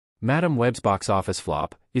Madam Web's box office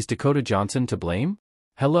flop, is Dakota Johnson to blame?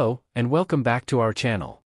 Hello, and welcome back to our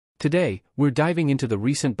channel. Today, we're diving into the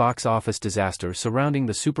recent box office disaster surrounding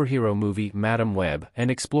the superhero movie Madam Web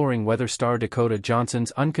and exploring whether star Dakota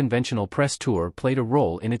Johnson's unconventional press tour played a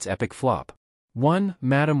role in its epic flop. 1.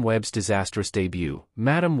 Madam Web's disastrous debut.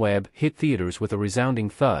 Madam Web hit theaters with a resounding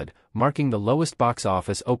thud, marking the lowest box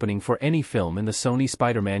office opening for any film in the Sony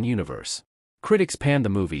Spider-Man universe. Critics panned the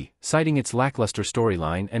movie, citing its lackluster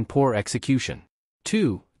storyline and poor execution.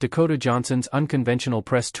 2. Dakota Johnson's unconventional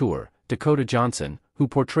press tour. Dakota Johnson, who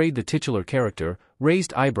portrayed the titular character,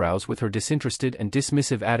 raised eyebrows with her disinterested and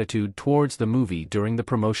dismissive attitude towards the movie during the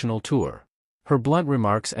promotional tour. Her blunt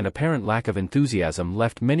remarks and apparent lack of enthusiasm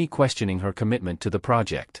left many questioning her commitment to the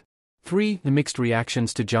project. 3. The mixed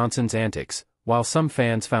reactions to Johnson's antics. While some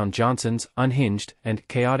fans found Johnson's unhinged and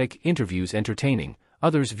chaotic interviews entertaining,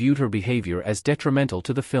 others viewed her behavior as detrimental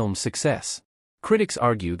to the film's success. Critics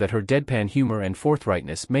argue that her deadpan humor and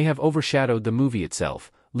forthrightness may have overshadowed the movie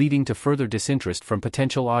itself, leading to further disinterest from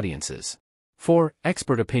potential audiences. 4.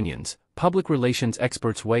 Expert opinions. Public relations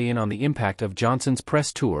experts weigh in on the impact of Johnson's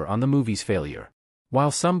press tour on the movie's failure.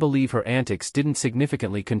 While some believe her antics didn't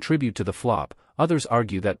significantly contribute to the flop, others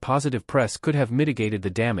argue that positive press could have mitigated the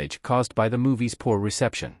damage caused by the movie's poor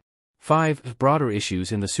reception. 5. Broader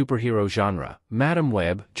issues in the superhero genre. Madam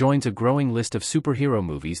Web joins a growing list of superhero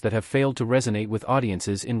movies that have failed to resonate with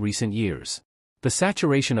audiences in recent years. The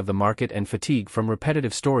saturation of the market and fatigue from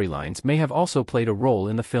repetitive storylines may have also played a role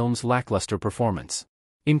in the film's lackluster performance.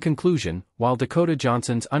 In conclusion, while Dakota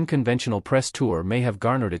Johnson's unconventional press tour may have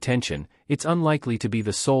garnered attention, it's unlikely to be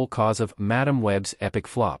the sole cause of Madam Web's epic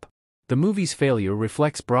flop. The movie's failure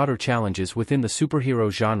reflects broader challenges within the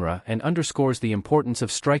superhero genre and underscores the importance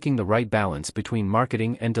of striking the right balance between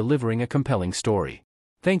marketing and delivering a compelling story.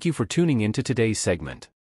 Thank you for tuning in to today's segment.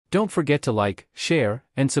 Don't forget to like, share,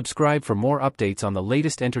 and subscribe for more updates on the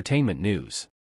latest entertainment news.